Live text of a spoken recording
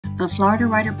the Florida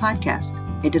Writer Podcast,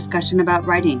 a discussion about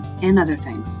writing and other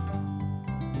things.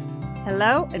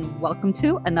 Hello, and welcome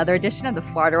to another edition of the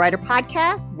Florida Writer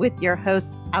Podcast with your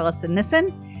host, Alison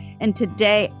Nissen. And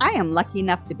today I am lucky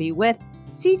enough to be with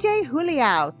CJ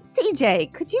Juliao.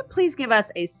 CJ, could you please give us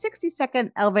a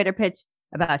 60-second elevator pitch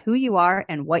about who you are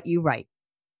and what you write?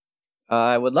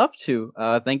 I would love to.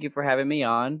 Thank you for having me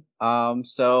on.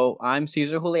 So I'm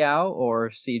CJ Juliao, or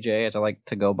CJ as I like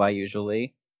to go by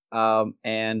usually.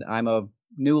 And I'm a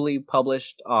newly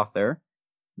published author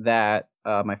that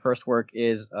my first work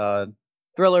is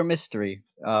thriller mystery,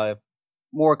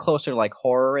 more closer to like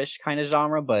horror-ish kind of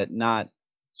genre, but not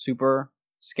super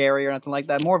scary or nothing like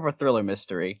that. More of a thriller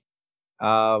mystery.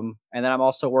 And then I'm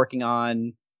also working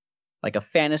on like a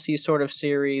fantasy sort of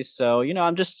series. So,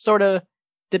 I'm just sort of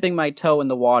dipping my toe in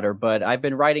the water, but I've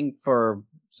been writing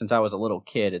since I was a little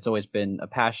kid. It's always been a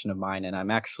passion of mine, and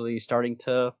I'm actually starting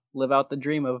to live out the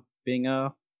dream of being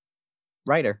a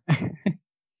writer.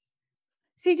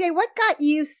 CJ, what got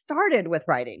you started with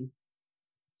writing?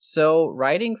 So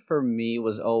writing for me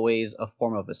was always a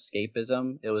form of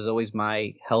escapism. It was always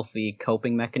my healthy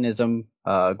coping mechanism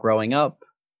growing up,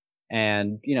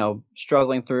 and,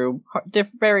 struggling through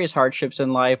various hardships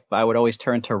in life. I would always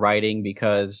turn to writing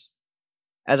because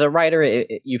as a writer,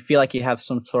 you feel like you have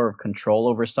some sort of control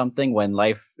over something when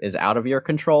life is out of your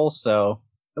control. So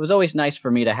it was always nice for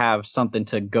me to have something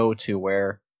to go to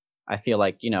where I feel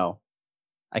like,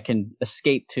 I can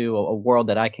escape to a world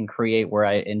that I can create where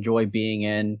I enjoy being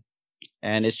in.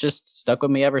 And it's just stuck with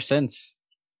me ever since.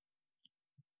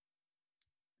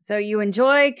 So you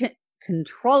enjoy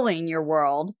controlling your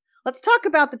world. Let's talk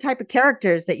about the type of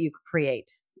characters that you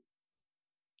create.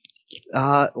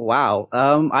 Wow.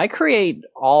 I create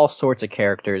all sorts of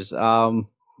characters. I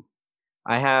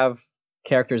have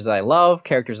characters that I love,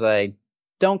 characters that I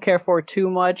don't care for too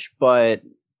much, but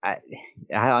I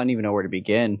don't even know where to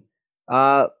begin.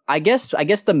 I guess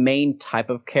the main type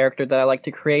of character that I like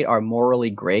to create are morally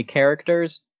gray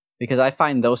characters, because I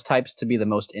find those types to be the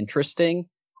most interesting.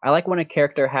 I like when a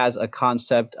character has a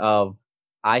concept of,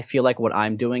 I feel like what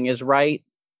I'm doing is right,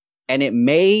 and it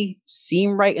may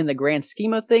seem right in the grand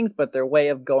scheme of things, but their way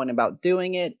of going about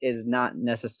doing it is not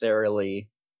necessarily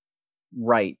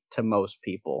right to most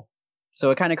people.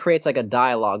 So it kind of creates like a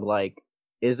dialogue, like,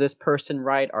 is this person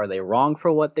right? Are they wrong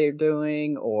for what they're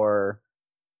doing? Or,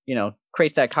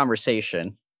 creates that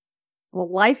conversation.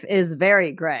 Well, life is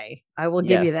very gray. I will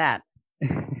give you that.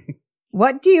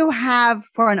 What do you have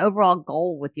for an overall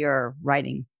goal with your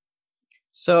writing?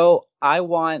 So I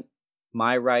want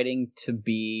my writing to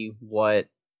be what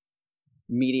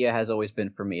media has always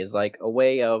been for me, is like a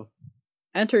way of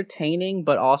entertaining,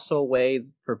 but also a way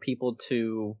for people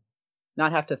to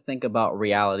not have to think about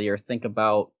reality or think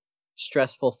about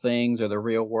stressful things or the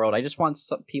real world. I just want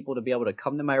some people to be able to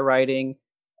come to my writing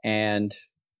and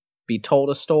be told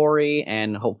a story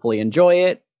and hopefully enjoy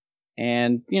it,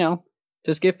 and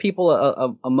just give people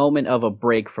a moment of a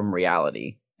break from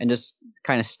reality and just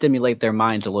kind of stimulate their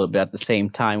minds a little bit at the same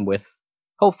time, with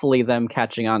hopefully them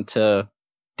catching on to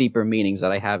deeper meanings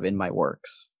that I have in my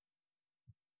works.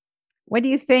 What do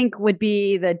you think would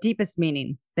be the deepest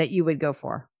meaning that you would go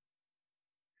for?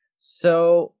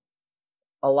 So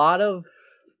a lot of,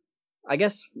 I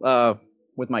guess,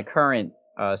 with my current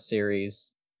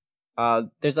series,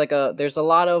 there's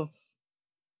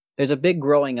a big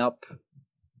growing up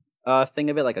thing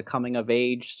of it, like a coming of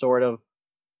age sort of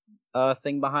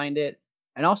thing behind it.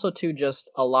 And also, too, just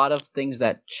a lot of things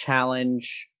that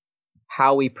challenge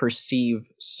how we perceive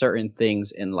certain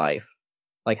things in life,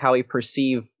 like how we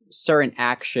perceive certain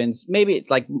actions. Maybe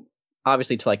like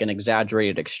obviously to like an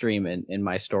exaggerated extreme in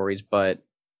my stories, but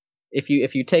if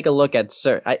you take a look at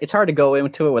it's hard to go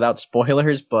into it without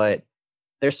spoilers, but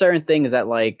there's certain things that,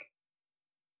 like,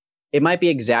 it might be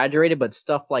exaggerated, but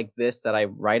stuff like this that I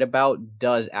write about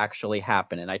does actually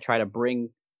happen, and I try to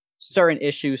bring certain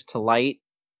issues to light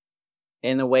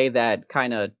in a way that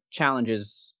kind of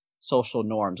challenges social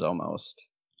norms almost.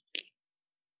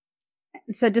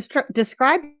 So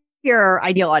describe your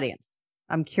ideal audience.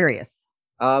 I'm curious.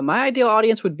 My ideal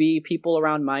audience would be people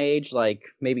around my age, like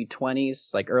maybe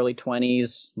 20s, like early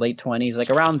 20s, late 20s, like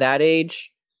around that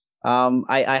age.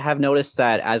 I have noticed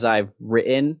that as I've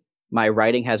written, my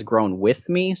writing has grown with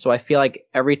me. So I feel like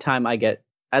every time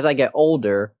as I get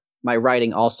older, my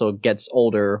writing also gets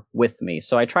older with me.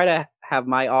 So I try to have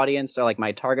my audience, or like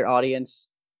my target audience,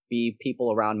 be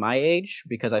people around my age,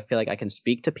 because I feel like I can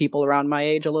speak to people around my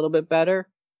age a little bit better.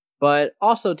 But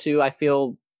also too, I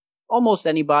feel almost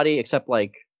anybody except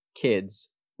like kids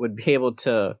would be able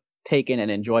to take in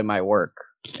and enjoy my work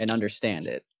and understand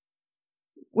it.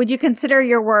 Would you consider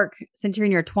your work, since you're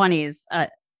in your 20s,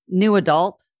 new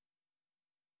adult?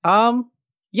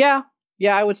 Yeah.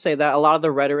 Yeah, I would say that a lot of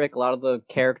the rhetoric, a lot of the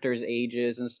characters'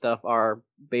 ages and stuff are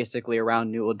basically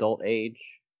around new adult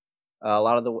age. A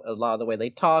lot of the way they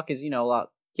talk is, a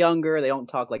lot younger. They don't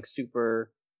talk like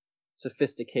super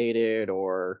sophisticated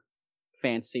or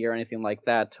fancy or anything like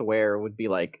that to where it would be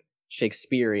like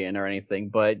Shakespearean or anything.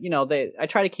 But, I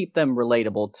try to keep them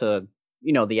relatable to,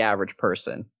 the average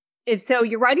person. If so,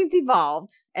 your writing's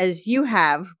evolved as you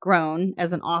have grown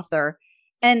as an author.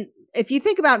 And if you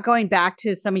think about going back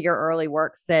to some of your early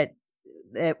works that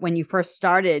when you first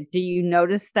started, do you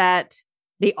notice that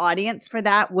the audience for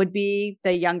that would be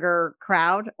the younger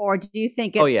crowd? Or do you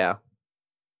think it's... Oh, yeah.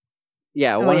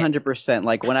 Yeah, 100%.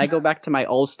 Like when I go back to my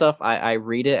old stuff, I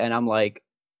read it and I'm like,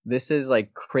 this is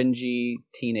like cringy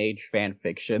teenage fan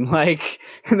fiction. Like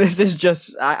this is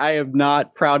just, I am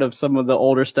not proud of some of the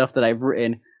older stuff that I've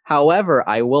written. However,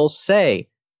 I will say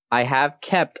I have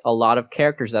kept a lot of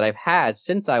characters that I've had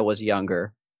since I was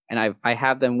younger, and I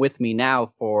have them with me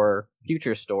now for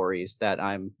future stories that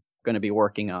I'm going to be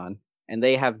working on, and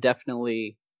they have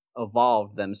definitely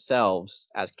evolved themselves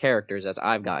as characters as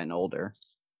I've gotten older.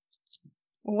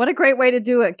 What a great way to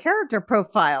do a character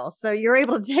profile. So you're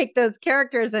able to take those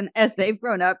characters and as they've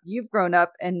grown up, you've grown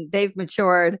up and they've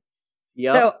matured.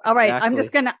 Yep, so, all right,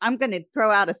 exactly. I'm going to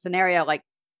throw out a scenario. Like,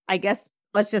 I guess,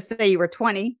 let's just say you were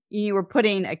 20, you were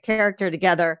putting a character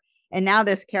together and now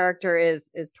this character is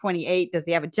 28. Does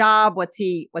he have a job? What's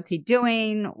he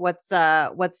doing? What's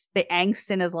the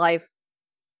angst in his life?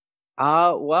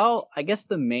 Well, I guess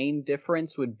the main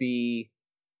difference would be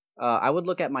I would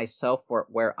look at myself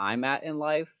where I'm at in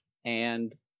life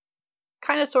and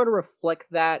kind of sort of reflect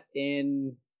that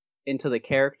into the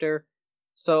character.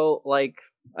 So, like,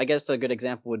 I guess a good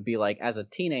example would be like as a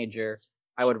teenager,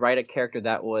 I would write a character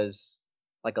that was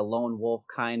like a lone wolf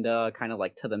kind of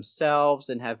like to themselves,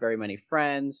 and have very many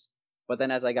friends. But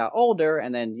then as I got older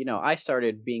and then, I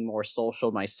started being more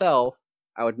social myself,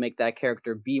 I would make that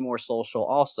character be more social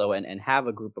also, and have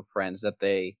a group of friends that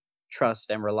they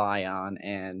trust and rely on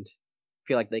and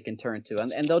feel like they can turn to,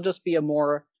 and they'll just be a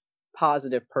more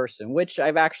positive person, which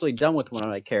I've actually done with one of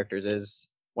my characters. Is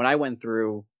when I went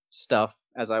through stuff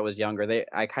as I was younger,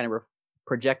 I kind of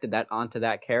projected that onto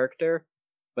that character,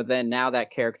 but then now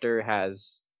that character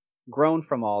has grown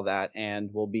from all that and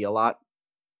will be a lot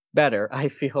better, I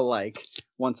feel like,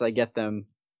 once I get them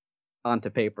onto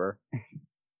paper.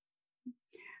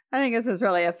 I think this is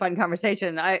really a fun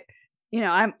conversation. I'm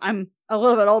a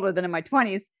little bit older than in my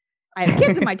 20s. I have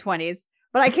kids in my 20s,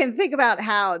 but I can think about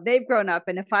how they've grown up.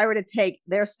 And if I were to take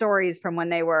their stories from when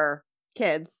they were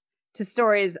kids to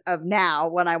stories of now,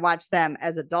 when I watch them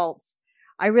as adults,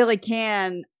 I really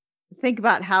can think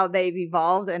about how they've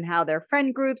evolved and how their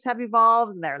friend groups have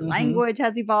evolved and their language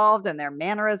has evolved and their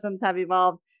mannerisms have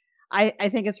evolved. I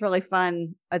think it's really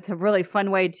fun. It's a really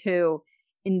fun way to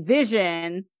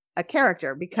envision a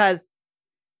character, because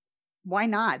why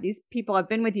not? These people have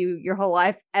been with you your whole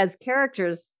life. As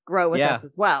characters grow with us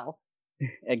as well.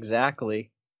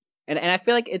 Exactly. And I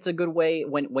feel like it's a good way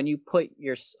when you put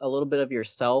a little bit of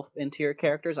yourself into your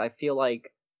characters. I feel like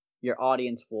your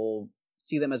audience will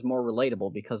see them as more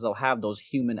relatable because they'll have those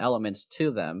human elements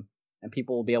to them, and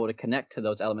people will be able to connect to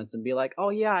those elements and be like, oh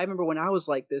yeah, I remember when I was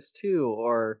like this too,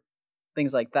 or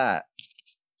things like that.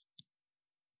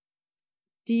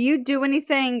 Do you do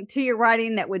anything to your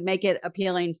writing that would make it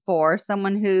appealing for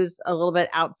someone who's a little bit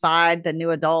outside the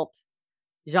new adult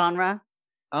genre?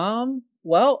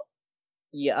 Well,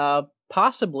 yeah,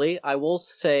 possibly. I will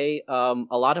say, a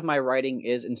lot of my writing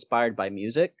is inspired by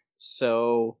music.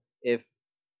 So if,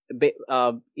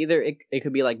 either it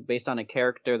could be like based on a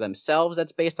character themselves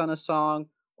that's based on a song,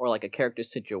 or like a character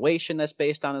situation that's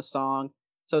based on a song.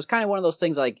 So it's kind of one of those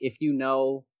things, like if you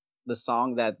know the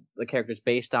song that the character's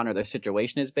based on or their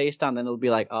situation is based on, then it'll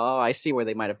be like, oh, I see where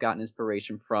they might have gotten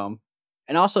inspiration from.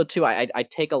 And also too, I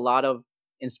take a lot of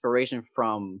inspiration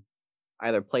from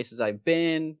either places I've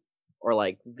been or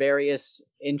like various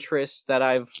interests that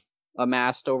I've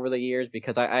amassed over the years,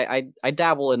 because I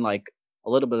dabble in like a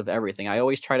little bit of everything. I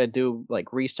always try to do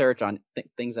like research on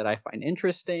things that I find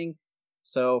interesting.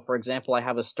 So for example, I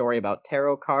have a story about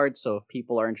tarot cards. So if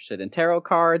people are interested in tarot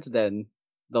cards, then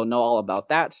they'll know all about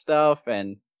that stuff.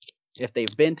 And if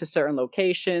they've been to certain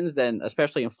locations, then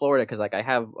especially in Florida, because like I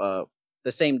have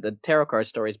the tarot card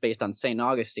story is based on St.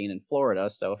 Augustine in Florida.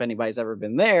 So if anybody's ever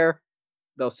been there,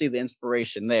 they'll see the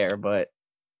inspiration there. But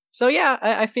so yeah,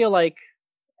 I feel like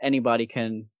anybody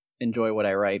can enjoy what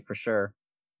I write for sure.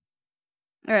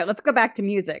 All right, let's go back to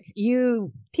music.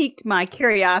 You piqued my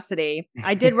curiosity.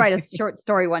 I did write a short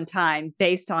story one time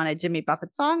based on a Jimmy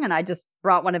Buffett song, and I just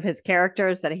brought one of his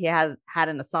characters that he had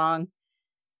in a song.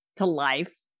 to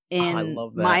life I in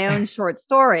love that. my own short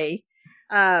story.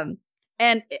 And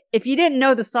if you didn't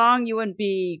know the song, you wouldn't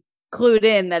be clued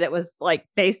in that it was like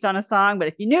based on a song. But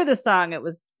if you knew the song, it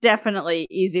was definitely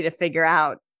easy to figure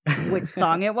out which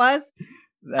song it was.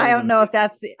 I don't know if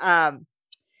that's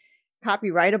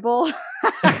copyrightable.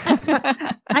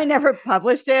 I never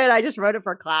published it. I just wrote it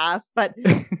for class, but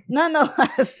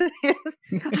nonetheless,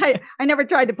 I never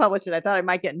tried to publish it. I thought I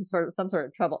might get in some sort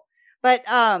of trouble. But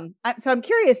so I'm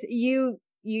curious. You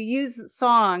use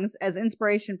songs as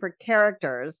inspiration for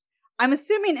characters. I'm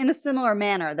assuming in a similar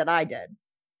manner that I did.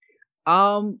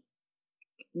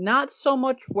 Not so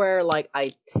much where like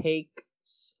I take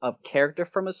a character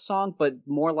from a song, but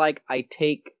more like I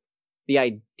take the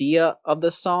idea of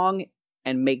the song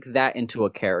and make that into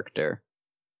a character,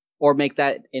 or make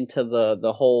that into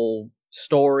the whole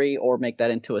story, or make that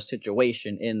into a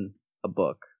situation in a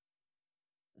book.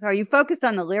 So are you focused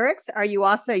on the lyrics? Are you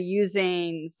also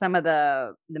using some of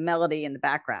the melody in the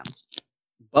background?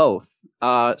 Both.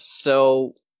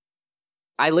 So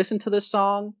I listen to the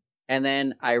song and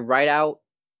then I write out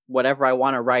whatever I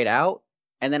want to write out,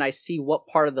 and then I see what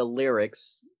part of the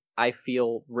lyrics I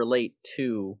feel relate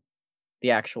to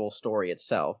the actual story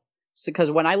itself.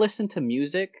 Because when I listen to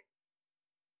music,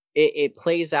 it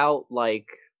plays out like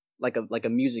a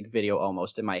music video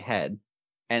almost in my head,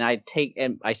 and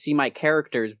I see my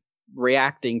characters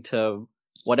reacting to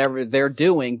whatever they're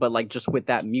doing, but like just with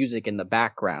that music in the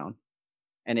background,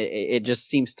 and it just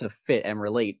seems to fit and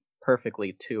relate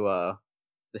perfectly to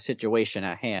the situation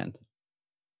at hand.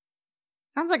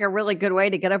 Sounds like a really good way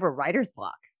to get over writer's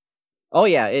block. Oh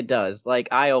yeah, it does. Like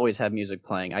I always have music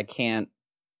playing. I can't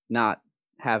not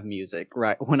have music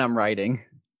right when I'm writing.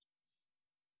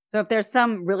 So if there's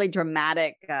some really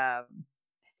dramatic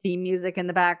theme music in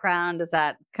the background, does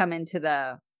that come into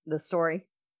the story?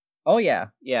 Oh yeah,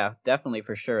 definitely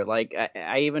for sure. Like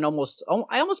I even almost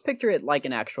picture it like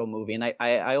an actual movie, and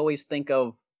I always think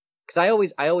of, because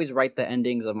I always write the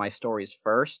endings of my stories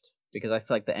first, because I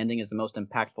feel like the ending is the most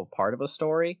impactful part of a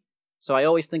story. So I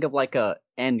always think of like a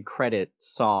end credit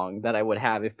song that I would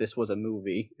have if this was a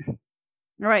movie.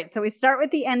 All right. So we start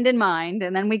with the end in mind,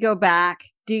 and then we go back.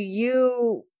 Do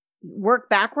you work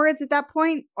backwards at that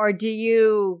point, or do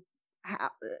you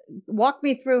walk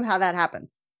me through how that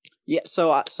happens? Yeah.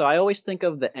 So I always think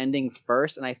of the ending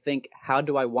first, and I think, how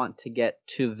do I want to get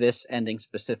to this ending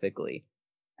specifically?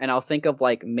 And I'll think of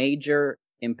like major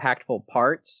impactful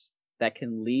parts that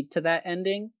can lead to that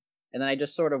ending, and then I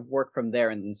just sort of work from there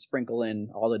and then sprinkle in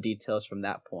all the details from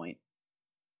that point.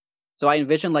 So I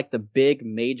envision like the big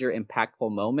major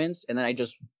impactful moments, and then I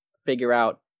just figure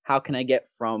out, how can I get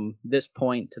from this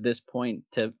point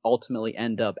to ultimately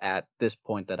end up at this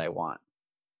point that I want.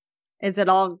 Is it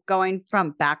all going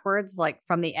from backwards, like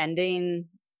from the ending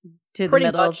to Pretty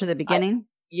the middle much, to the beginning?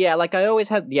 Like I always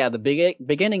had, the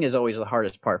beginning is always the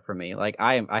hardest part for me. Like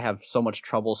I have so much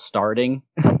trouble starting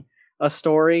a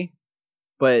story,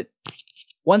 but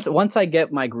once I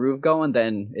get my groove going,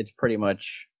 then it's pretty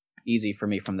much easy for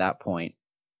me from that point.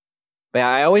 But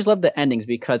I always love the endings,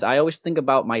 because I always think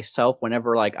about myself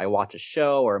whenever like I watch a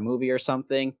show or a movie or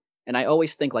something, and I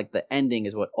always think like the ending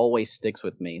is what always sticks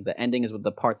with me. The ending is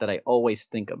the part that I always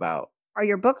think about. Are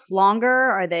your books longer?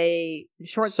 Are they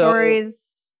short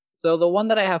stories? So the one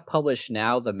that I have published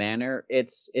now, The Manor,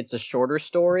 it's a shorter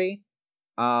story.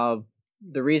 The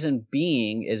reason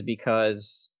being is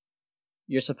because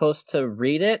you're supposed to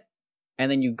read it,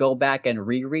 and then you go back and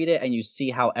reread it, and you see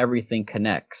how everything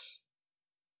connects.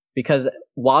 Because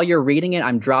while you're reading it,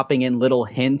 I'm dropping in little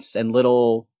hints and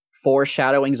little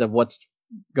foreshadowings of what's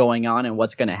going on and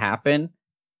what's going to happen.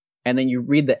 And then you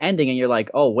read the ending and you're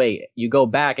like, oh, wait. You go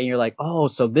back and you're like, oh,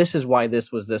 so this is why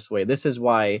this was this way. This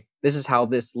is how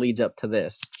this leads up to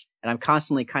this. And I'm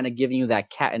constantly kind of giving you that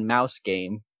cat and mouse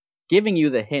game, giving you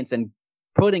the hints and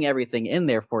putting everything in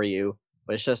there for you.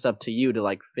 But it's just up to you to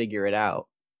like figure it out.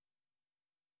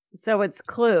 So it's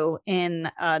Clue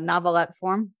in novelette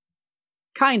form?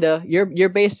 Kinda. You're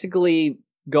basically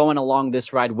going along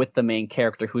this ride with the main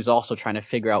character, who's also trying to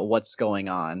figure out what's going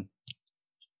on.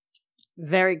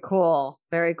 Very cool.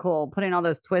 Very cool. Putting all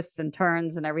those twists and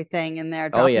turns and everything in there.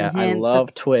 Oh yeah, hints. I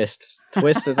love twists.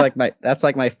 Twists is like that's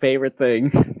my favorite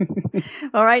thing.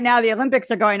 Well, right now the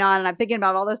Olympics are going on, and I'm thinking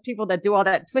about all those people that do all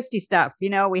that twisty stuff. You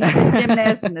know, we have the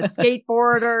gymnasts and the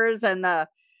skateboarders and the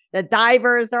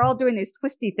divers. They're all doing these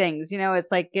twisty things. You know,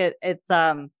 it's like it's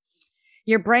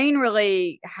your brain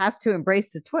really has to embrace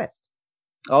the twist.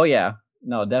 Oh yeah.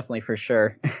 No, definitely, for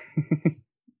sure.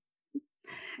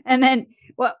 And then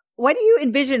what do you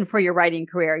envision for your writing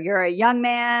career? You're a young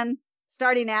man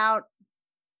starting out.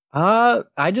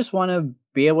 I just want to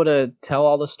be able to tell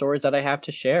all the stories that I have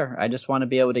to share. I just want to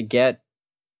be able to get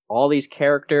all these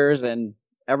characters and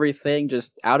everything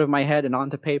just out of my head and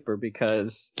onto paper,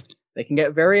 because they can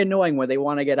get very annoying when they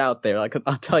want to get out there. Like,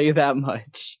 I'll tell you that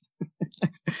much.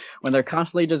 When they're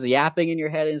constantly just yapping in your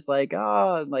head, and it's like,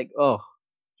 oh.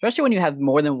 Especially when you have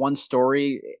more than one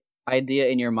story idea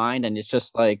in your mind, and it's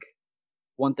just like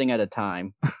one thing at a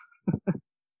time.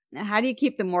 Now, how do you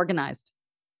keep them organized?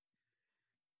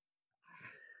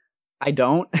 I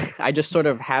don't. I just sort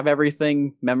of have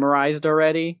everything memorized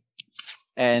already.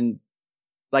 And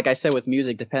like I said with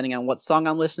music, depending on what song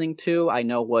I'm listening to, I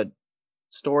know what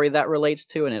story that relates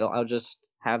to, and I'll just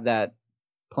have that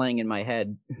playing in my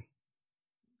head.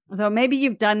 So maybe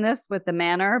you've done this with the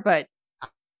Manor, but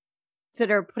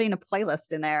consider putting a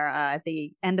playlist in there at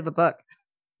the end of a book.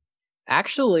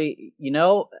 Actually,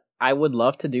 I would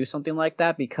love to do something like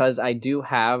that, because I do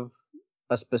have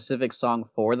a specific song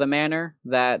for the Manor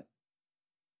that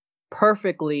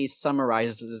perfectly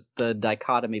summarizes the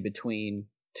dichotomy between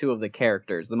two of the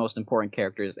characters, the most important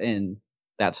characters in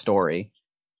that story.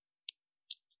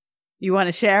 You want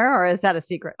to share, or is that a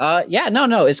secret? Yeah, no.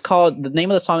 The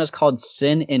name of the song is called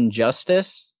Sin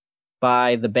Injustice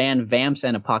by the band Vamps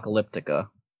and Apocalyptica.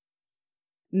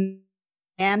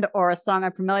 And or a song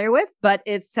I'm familiar with, but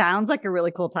it sounds like a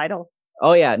really cool title.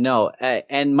 Oh yeah, no.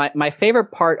 And my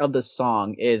favorite part of the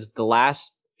song is the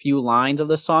last few lines of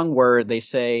the song where they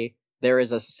say, "There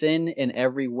is a sin in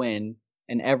every win,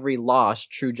 and every loss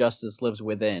true justice lives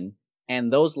within."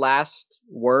 And those last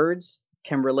words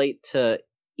can relate to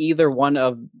either one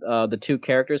of the two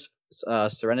characters,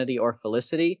 Serenity or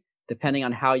Felicity, depending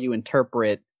on how you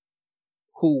interpret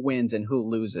who wins and who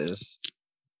loses.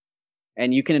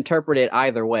 And you can interpret it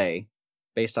either way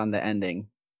based on the ending.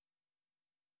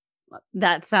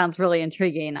 That sounds really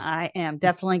intriguing. I am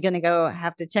definitely going to go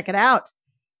have to check it out.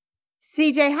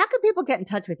 CJ, how can people get in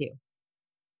touch with you?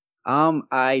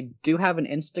 I do have an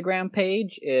Instagram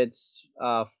page. It's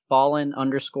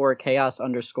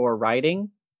fallen_chaos_writing.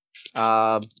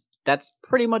 That's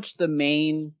pretty much the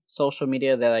main social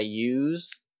media that I use.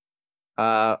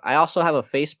 I also have a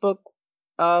Facebook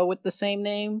with the same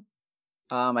name.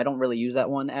 I don't really use that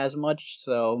one as much,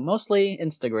 so mostly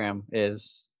Instagram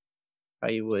is how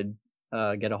you would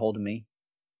get a hold of me.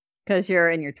 Because you're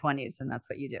in your 20s and that's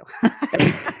what you do.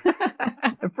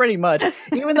 Pretty much.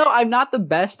 Even though I'm not the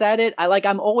best at it,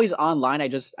 I'm always online. I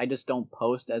just don't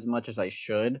post as much as I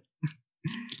should.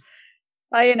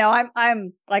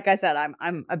 I'm like I said,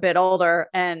 I'm a bit older,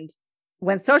 and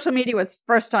when social media was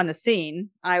first on the scene,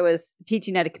 I was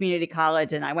teaching at a community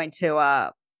college, and I went to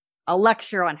a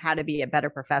lecture on how to be a better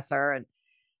professor, and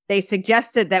they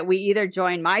suggested that we either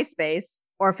join MySpace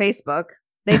or Facebook.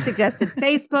 They suggested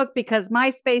Facebook because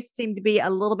MySpace seemed to be a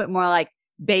little bit more like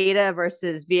beta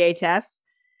versus VHS.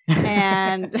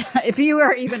 And if you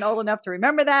were even old enough to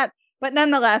remember that, but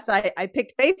nonetheless, I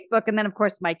picked Facebook. And then, of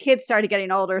course, my kids started getting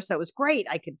older. So it was great.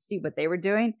 I could see what they were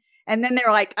doing. And then they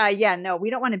were like, yeah, no, we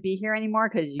don't want to be here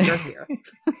anymore because you're here.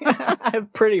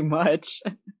 Pretty much.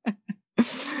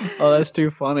 Oh, that's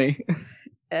too funny.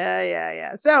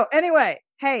 Yeah. So anyway,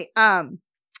 hey,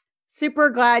 super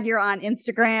glad you're on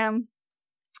Instagram.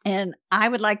 And I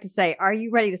would like to say, are you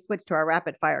ready to switch to our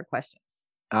rapid fire questions?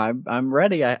 I'm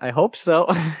ready. I hope so.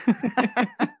 All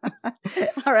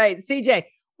right, CJ,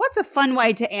 what's a fun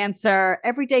way to answer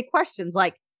everyday questions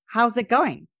like, how's it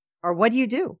going? Or what do you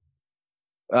do?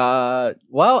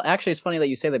 Well, actually, it's funny that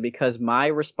you say that, because my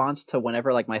response to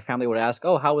whenever my family would ask,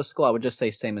 "Oh, how was school?" I would just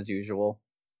say same as usual.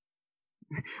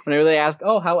 Whenever they ask,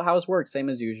 "Oh, how's work?" Same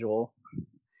as usual.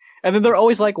 And then they're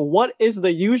always like, "What is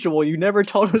the usual? You never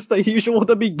told us the usual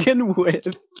to begin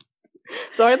with."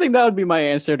 So I think that would be my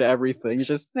answer to everything. It's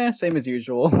just, same as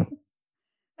usual.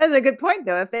 That's a good point,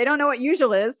 though. If they don't know what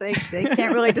usual is, they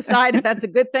can't really decide if that's a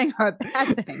good thing or a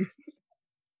bad thing.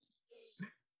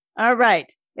 All right.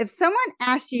 If someone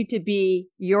asked you to be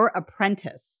your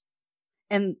apprentice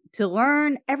and to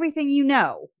learn everything you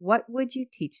know, what would you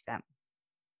teach them?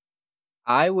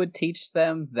 I would teach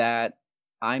them that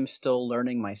I'm still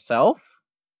learning myself,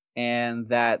 and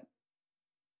that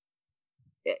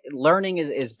learning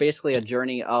is basically a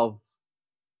journey of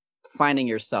finding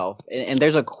yourself. And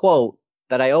there's a quote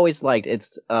that I always liked.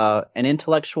 It's an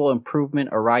intellectual improvement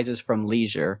arises from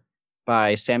leisure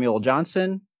by Samuel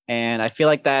Johnson. And I feel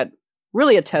like that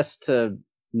really attests to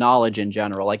knowledge in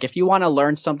general. If you want to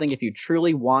learn something, if you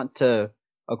truly want to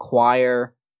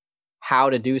acquire how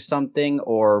to do something,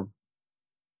 or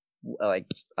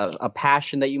a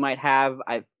passion that you might have,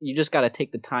 you just got to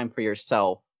take the time for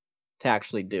yourself to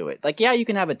actually do it. Yeah, you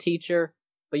can have a teacher,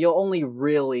 but you'll only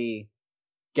really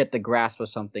get the grasp of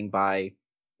something by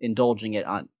indulging it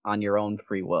on your own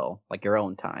free will, like your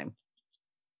own time.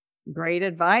 Great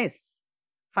advice.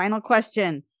 Final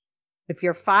question. If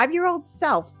your 5-year-old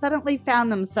self suddenly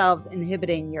found themselves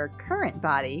inhibiting your current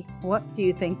body, what do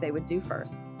you think they would do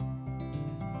first?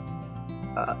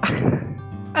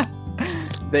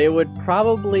 They would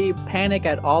probably panic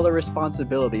at all the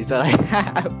responsibilities that I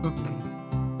have.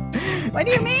 What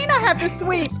do you mean I have to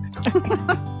sweep?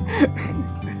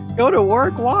 Go to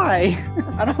work? Why?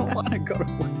 I don't want to go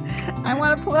to work. I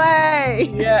want to play.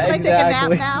 Yeah, Can exactly. I take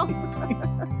a nap now?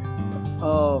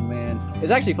 Oh man,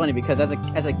 it's actually funny because as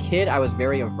a kid I was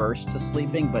very averse to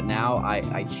sleeping, but now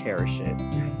I cherish it.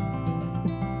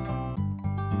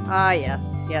 Ah, yes.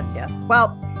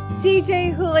 Well,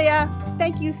 CJ Juliao,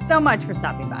 thank you so much for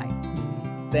stopping by.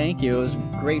 Thank you. It was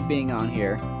great being on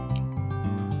here.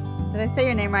 Did I say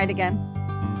your name right again?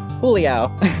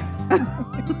 Juliao.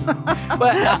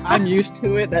 But I'm used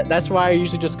to it. That's why I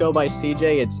usually just go by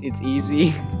CJ. It's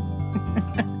easy.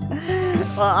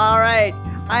 Well, all right.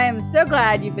 I am so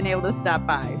glad you've been able to stop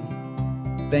by.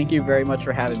 Thank you very much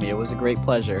for having me. It was a great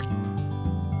pleasure.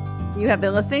 You have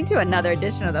been listening to another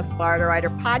edition of the Florida Writer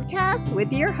Podcast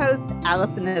with your host,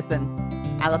 Alison Nissen.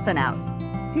 Alison out.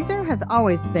 Caesar has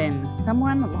always been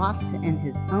someone lost in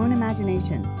his own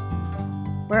imagination.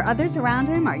 Where others around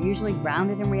him are usually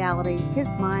grounded in reality, his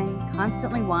mind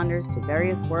constantly wanders to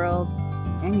various worlds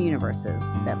and universes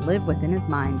that live within his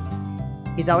mind.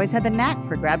 He's always had the knack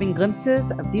for grabbing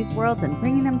glimpses of these worlds and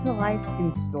bringing them to life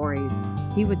in stories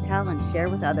he would tell and share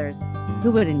with others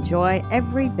who would enjoy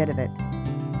every bit of it.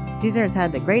 Caesar has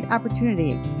had the great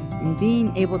opportunity in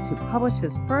being able to publish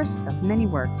his first of many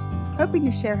works, hoping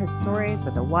to share his stories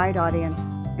with a wide audience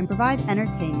and provide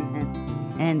entertainment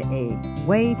and a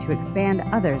way to expand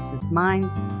others'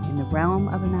 minds in the realm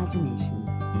of imagination.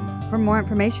 For more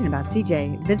information about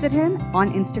CJ, visit him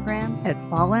on Instagram at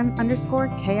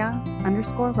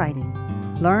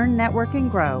fallen_chaos_writing. Learn, network, and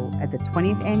grow at the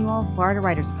 20th Annual Florida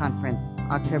Writers Conference,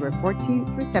 October 14th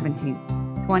through 17th,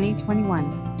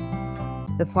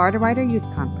 2021. The Florida Writer Youth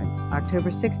Conference,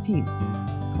 October 16th,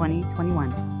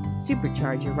 2021.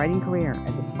 Supercharge your writing career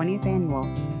at the 20th Annual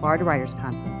Florida Writers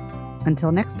Conference.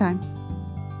 Until next time.